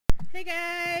Hey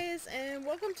guys, and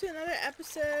welcome to another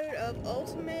episode of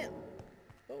Ultimate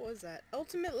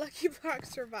Lucky Block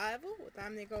Survival with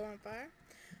I'm the Go on Fire.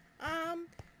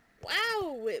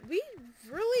 Wow, we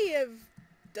really have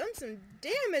done some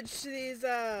damage to these,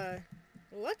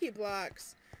 Lucky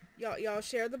Blocks. Y'all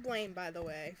share the blame, by the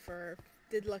way, for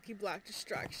the Lucky Block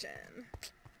destruction.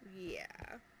 Yeah.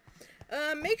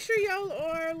 Make sure y'all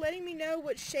are letting me know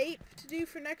what shape to do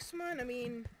for next one. I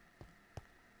mean,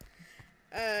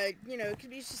 it could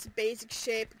be just a basic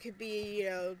shape. It could be,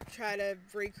 try to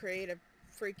recreate a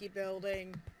freaky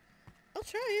building. I'll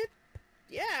try it.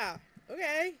 Yeah.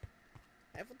 Okay.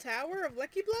 Eiffel Tower of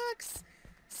Lucky Blocks?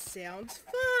 Sounds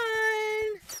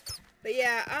fun! But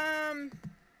yeah,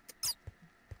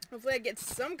 hopefully I get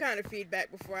some kind of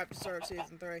feedback before I have to start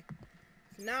Season 3.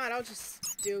 If not, I'll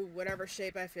just do whatever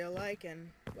shape I feel like, and,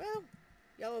 well,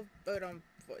 y'all vote on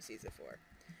what Season 4.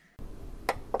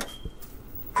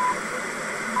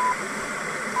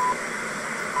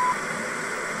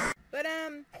 But,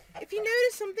 if you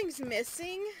notice something's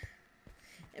missing,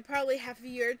 and probably half of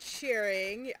you are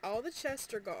cheering, all the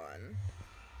chests are gone.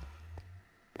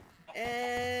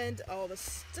 And all the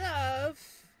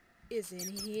stuff is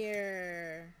in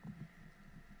here.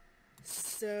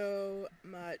 So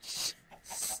much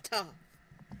stuff.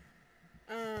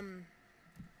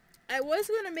 I was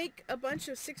going to make a bunch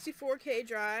of 64K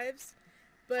drives,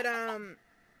 but,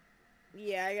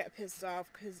 yeah, I got pissed off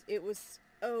because it was,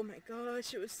 oh my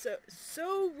gosh, it was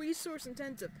so resource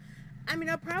intensive. I mean,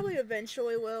 I probably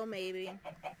eventually will, maybe,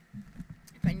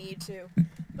 if I need to.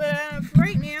 But, for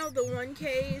right now, the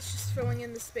 1K is just filling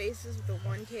in the spaces with the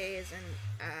 1Ks,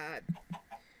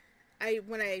 and,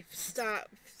 when I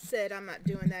said I'm not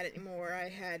doing that anymore, I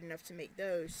had enough to make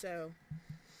those, so,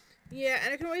 yeah,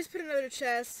 and I can always put another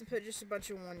chest and put just a bunch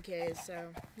of 1Ks,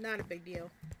 so, not a big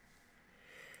deal.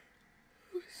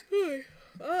 Sorry.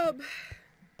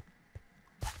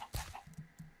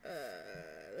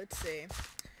 Let's see.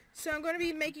 So I'm going to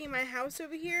be making my house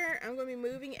over here. I'm going to be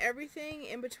moving everything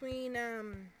in between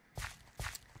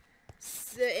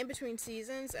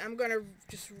seasons. I'm going to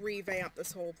just revamp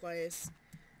this whole place.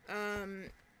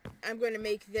 I'm going to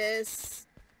make this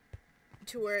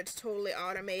to where it's totally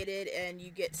automated and you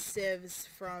get sieves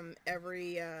from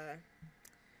every,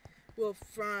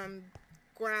 from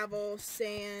gravel,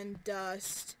 sand,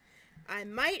 dust. I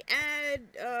might add,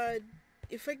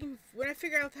 when I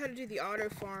figure out how to do the auto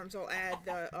farms, I'll add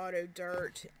the auto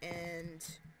dirt and,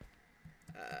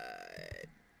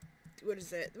 what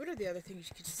is it? What are the other things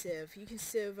you can sieve? You can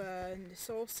sieve,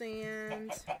 soul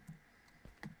sand.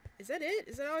 Is that it?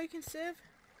 Is that all you can sieve?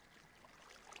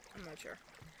 I'm not sure.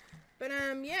 But,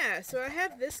 yeah, so I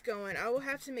have this going. I will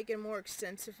have to make a more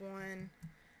extensive one,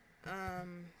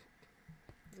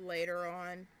 later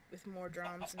on with more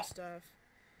drums and stuff.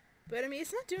 But, I mean,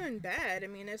 it's not doing bad. I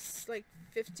mean, it's like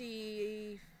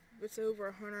 50, it's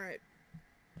over 100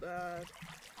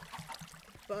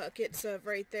 buckets of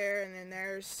right there, and then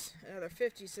there's another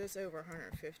 50, so it's over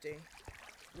 150.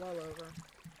 Well over.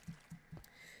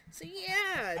 So,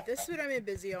 yeah, this is what I've been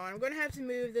busy on. I'm going to have to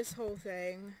move this whole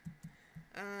thing.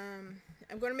 I'm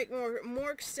going to make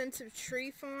more extensive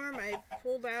tree farm. I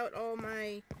pulled out all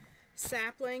my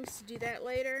saplings to do that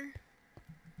later.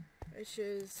 Which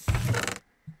is...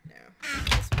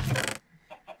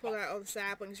 pull out all the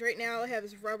saplings. Right now all I have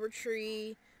is rubber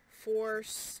tree,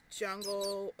 forest,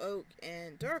 jungle, oak,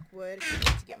 and dark wood. I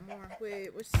need to get more.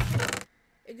 Wait, what's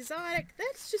exotic?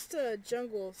 That's just a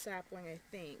jungle sapling, I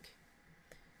think.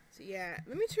 So yeah,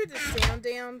 let me turn the sound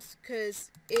down because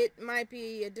it might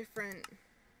be a different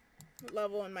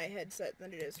level in my headset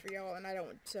than it is for y'all, and I don't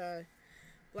want to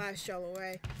blast y'all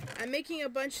away. I'm making a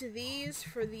bunch of these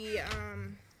for the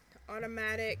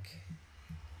automatic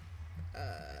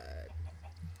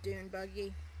dune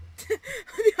buggy.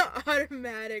 The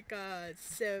automatic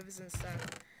sieves and stuff.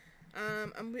 I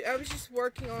was just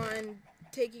working on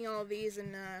taking all these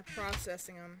and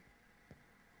processing them.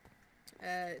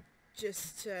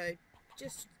 Just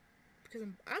because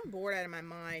I'm bored out of my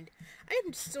mind. I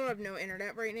still have no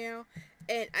internet right now,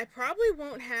 and I probably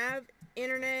won't have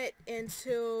internet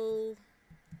until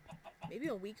maybe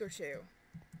a week or two.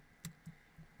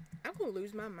 I'm gonna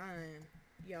lose my mind,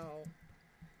 y'all.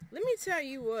 Let me tell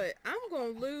you what, I'm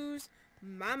gonna lose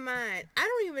my mind. I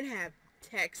don't even have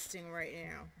texting right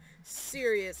now.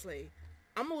 Seriously,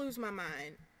 I'm gonna lose my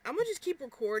mind. I'm gonna just keep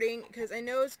recording, because I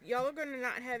know y'all are gonna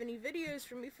not have any videos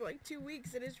from me for like 2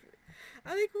 weeks. I think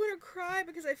I'm gonna cry,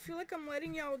 because I feel like I'm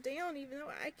letting y'all down, even though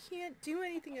I can't do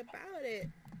anything about it.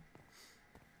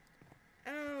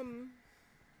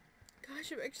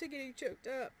 Gosh, I'm actually getting choked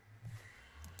up.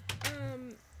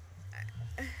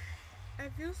 I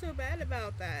feel so bad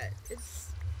about that. It's...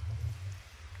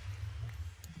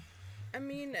 I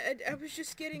mean, I was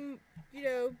just getting, you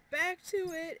know, back to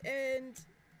it, and...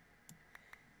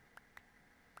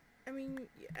 I mean,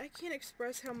 I can't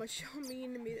express how much y'all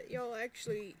mean to me, that y'all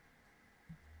actually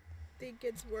think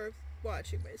it's worth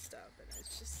watching my stuff, and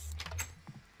it's just...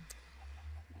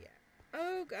 Yeah.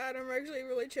 Oh god, I'm actually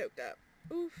really choked up.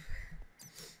 Oof.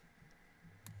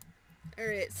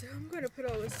 Alright, so I'm going to put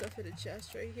all this stuff in a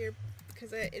chest right here,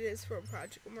 because it is for a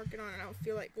project I'm working on, and I don't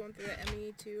feel like going through the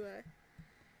ME to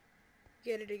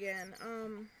get it again.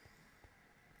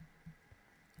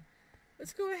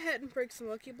 Let's go ahead and break some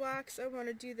lucky blocks. I want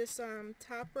to do this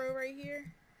top row right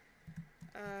here.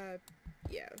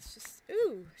 Yeah, let's just...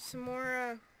 Ooh, some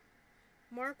more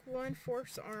Mark 1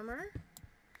 Force Armor.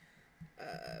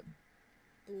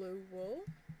 Blue wool.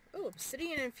 Oh,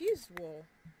 obsidian infused wool.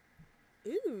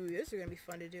 Ooh, this is gonna be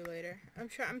fun to do later. I'm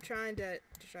trying to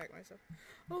distract myself.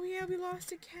 Oh yeah, we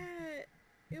lost a cat.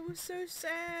 It was so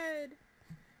sad.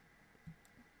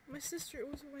 My sister, it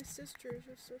was my sister's. It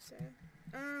was so sad.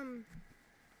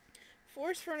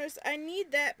 Force furnace. I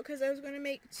need that because I was gonna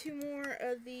make 2 more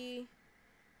of the...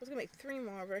 I was gonna make 3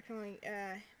 more, but I can only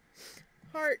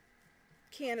heart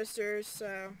canisters,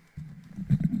 so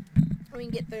we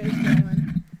can get those going.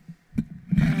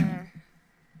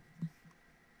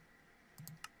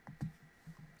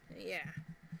 Yeah.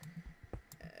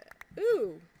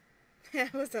 Ooh.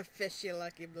 That was a fishy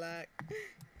lucky block.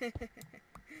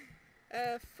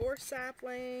 4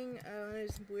 sapling.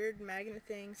 There's weird magnet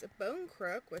things. A bone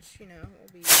crook, which, you know, will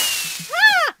be...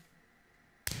 Ah!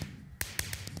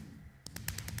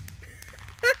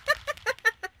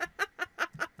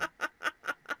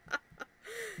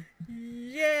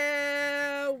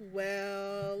 Yeah,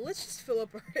 well, let's just fill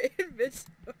up our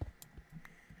inventory.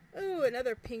 Oh,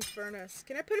 another pink furnace.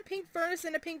 Can I put a pink furnace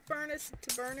in a pink furnace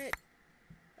to burn it?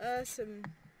 Some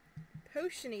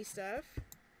potion-y stuff.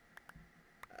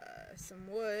 Some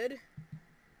wood.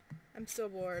 I'm still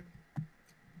bored.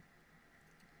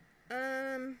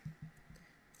 Let's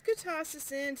go toss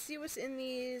this in, see what's in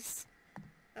these,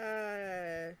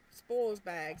 spoils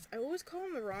bags. I always call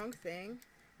them the wrong thing.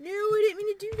 No, I didn't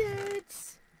mean to do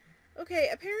that! Okay,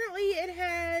 apparently it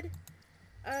had...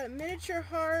 miniature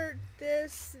heart,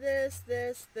 this.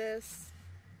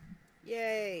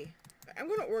 Yay. I'm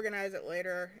gonna organize it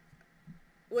later.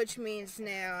 Which means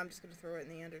now I'm just gonna throw it in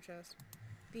the under chest.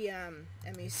 The,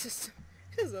 ME system.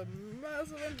 There's a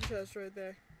massive under chest right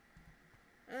there.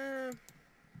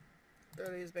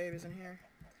 Throw these babies in here.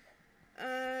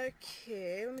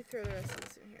 Okay, let me throw the rest of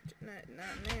this in here. Not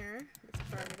in there. Let's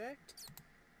project.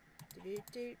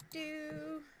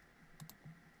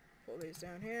 Pull these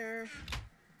down here.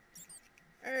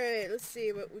 Alright, let's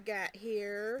see what we got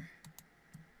here.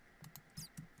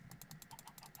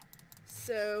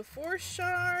 So, 4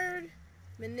 shard,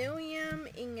 manilium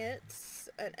ingots,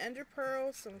 an ender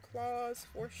pearl, some claws,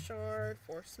 4 shard,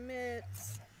 4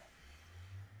 smiths,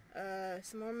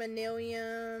 some more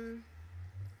manilium,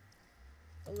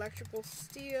 electrical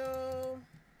steel,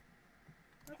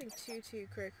 nothing too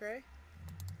cray-cray.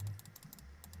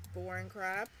 Boring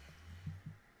crap.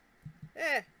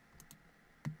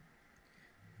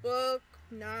 Book,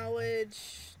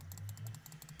 knowledge,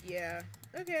 yeah.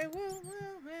 Okay, well.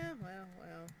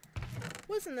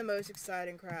 Wasn't the most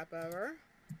exciting crap ever.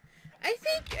 I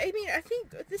think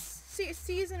this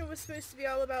season was supposed to be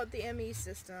all about the ME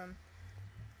system.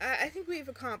 I think we've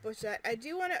accomplished that. I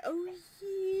do want to... Oh,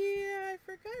 yeah, I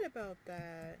forgot about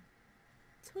that.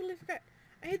 Totally forgot.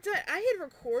 I had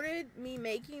recorded me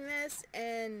making this,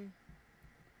 and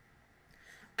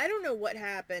I don't know what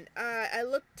happened. I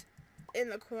looked in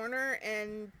the corner,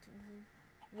 and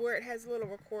where it has a little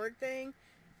record thing,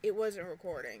 it wasn't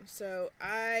recording. So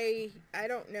I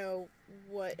don't know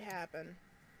what happened.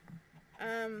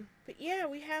 But yeah,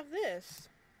 we have this.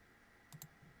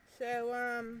 So,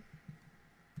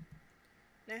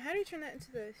 now how do you turn that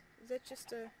into the... Is that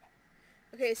just a...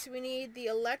 Okay, so we need the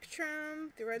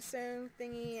electrum, the redstone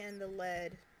thingy, and the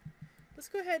lead. Let's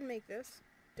go ahead and make this.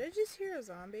 Did I just hear a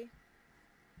zombie?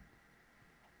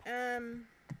 1,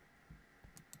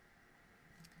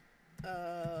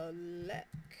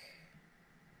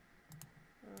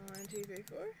 2, 3,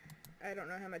 4. I don't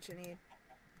know how much I need.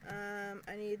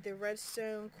 I need the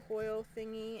redstone coil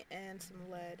thingy and some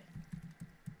lead.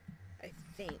 I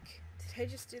think. Did I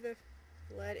just do the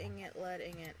lead ingot, lead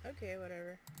ingot? Okay,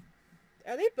 whatever.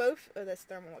 Are they both? Oh, that's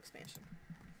thermal expansion.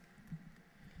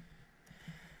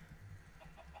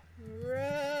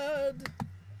 Red.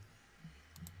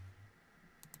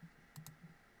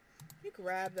 You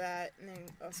grab that, and then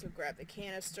also grab the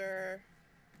canister.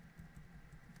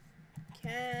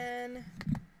 can.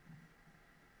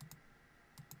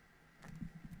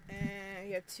 And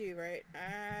you have 2, right?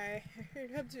 I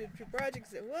have to do 2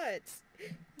 projects at once.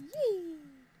 Yee!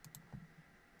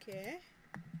 Okay.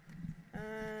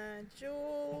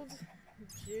 Jeweled.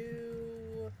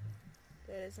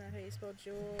 That is not how you spell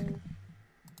jewel.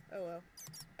 Oh well.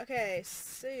 Okay,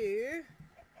 so.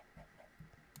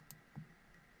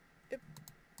 Oop.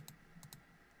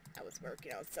 I was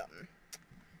working on something.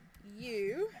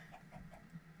 I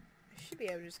should be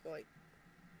able to just go like.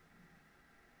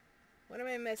 What am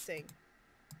I missing?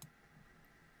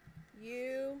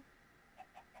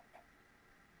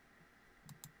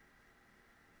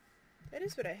 That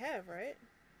is what I have, right?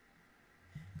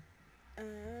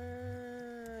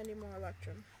 I need more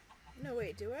electrum. No,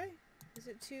 wait, do I? Is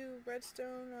it 2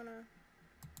 redstone on a...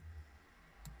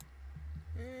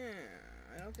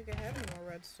 I don't think I have any more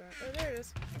redstone. Oh, there it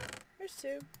is. There's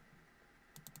 2.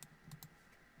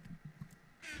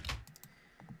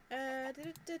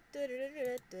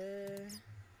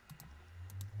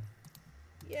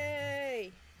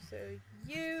 Yay! So,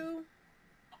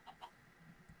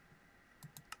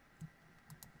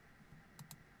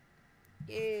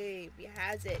 Yay, we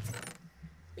has it.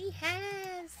 We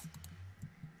has.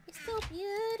 It's so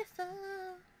beautiful.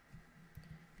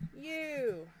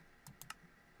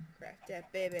 Craft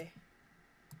that baby.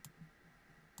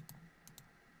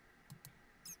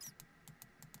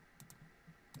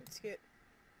 Let's get...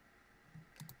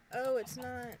 Oh, it's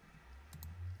not...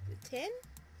 The tin?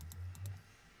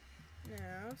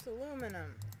 No, it's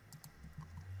aluminum.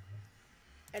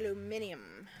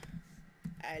 Aluminium.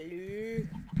 Alu.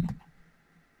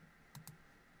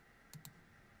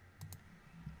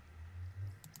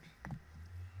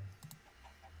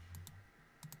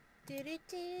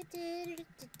 Alright,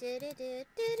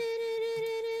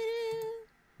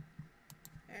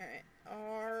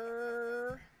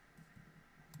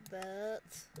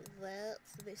 that's, do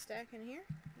they stack in here?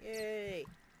 Yay.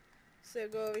 So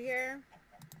go over here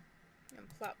and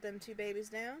plop them 2 babies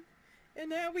down. And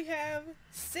now we have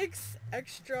 6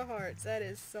 extra hearts. That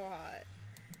is so hot.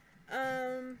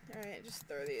 Alright, just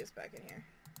throw these back in here.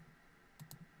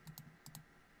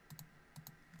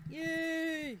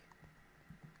 Yay!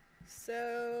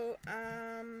 So,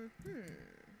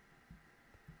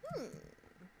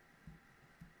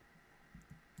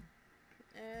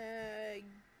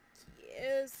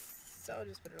 yes, I'll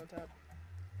just put it on top.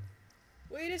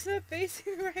 Wait, it's not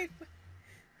facing the right way.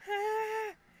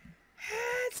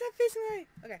 It's not facing the right.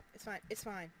 Okay, it's fine. It's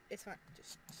fine. It's fine.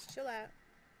 Just chill out.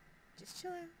 Just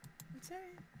chill out. It's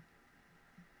alright.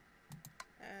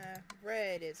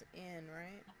 Red is in,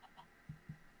 right?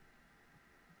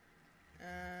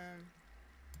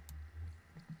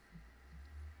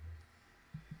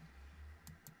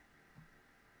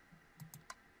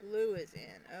 Blue is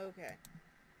in. Okay.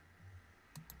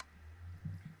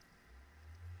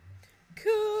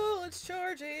 Cool, it's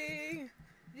charging.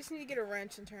 You just need to get a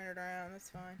wrench and turn it around. That's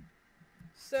fine.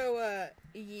 So,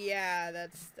 yeah,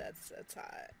 that's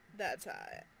hot. That's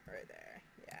hot right there.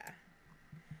 Yeah.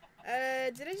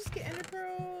 Did I just get ender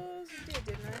pearls? I did,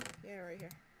 didn't I? Yeah, right here.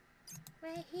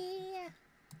 Right here.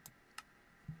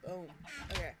 Boom.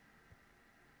 Okay.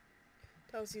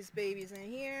 Toss these babies in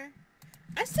here.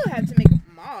 I still have to make a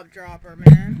mob dropper,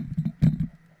 man.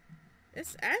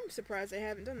 I'm surprised I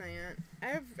haven't done that yet.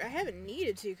 I haven't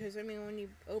needed to, because, I mean, when you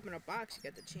open a box, you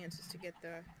get the chances to get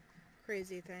the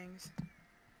crazy things.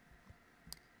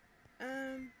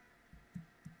 There's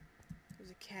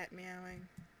a cat meowing.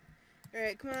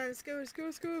 Alright, come on, let's go, let's go,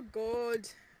 let's go.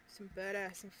 Gold. Some butter,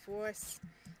 some force.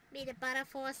 May the butter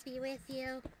force be with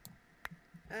you.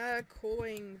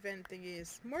 Cooling vent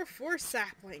thingies. More force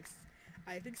saplings.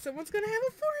 I think someone's gonna have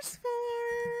a force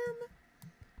farm.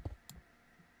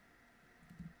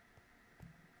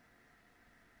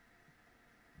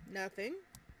 Nothing.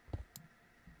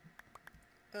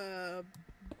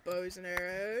 Bows and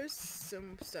arrows.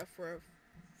 Some stuff for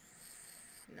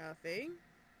nothing.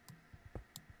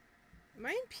 Am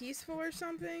I in peaceful or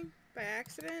something? By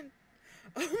accident?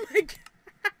 Oh my god.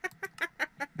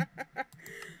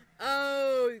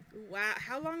 Oh, wow.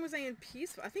 How long was I in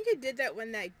peaceful? I think I did that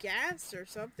when that gas or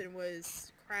something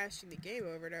was crashing the game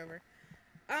over and over.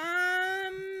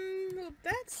 Well,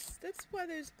 that's why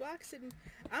there's blocks in...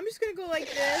 I'm just gonna go like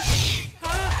this.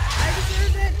 I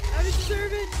deserve it! I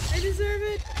deserve it! I deserve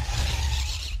it!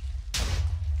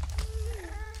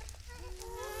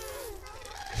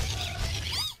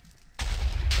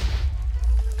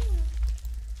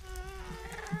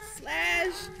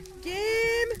 Slash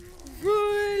game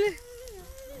rule.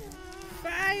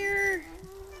 Fire.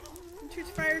 Choose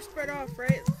fire spread off,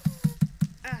 right?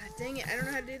 Ah, dang it! I don't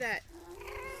know how to do that.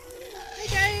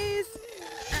 guys.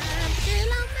 I'm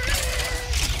still on fire.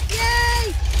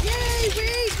 Yay! Yay!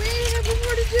 Wait! I have one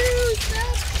more to do.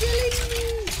 Stop killing me.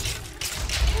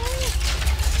 Oh.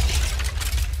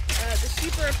 The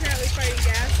sheep are apparently fighting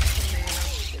gas.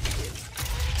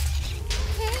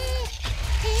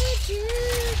 Hey,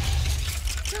 dude.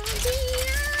 Don't be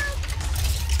up.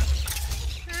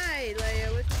 Hi, Leia.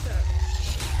 What's up?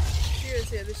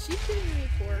 Seriously, the sheep giving me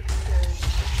pork?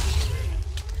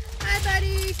 Hi,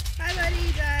 buddy.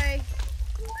 Die.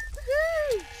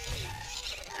 Woohoo!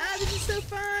 Ah, this is so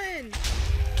fun.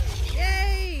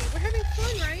 Yay! We're having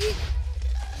fun, right?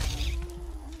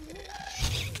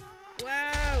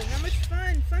 Wow, how much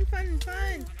fun.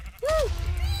 Fun. Woo!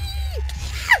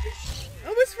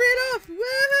 Almost ran off.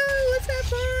 Woohoo! Let's have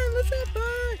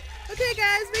fun. Okay,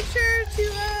 guys, make sure to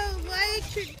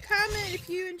like, comment if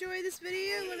you enjoy this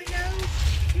video. Let me know.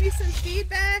 Give me some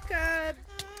feedback on,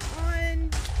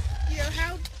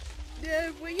 how,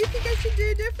 what you think I should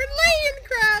do differently in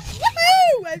Crab.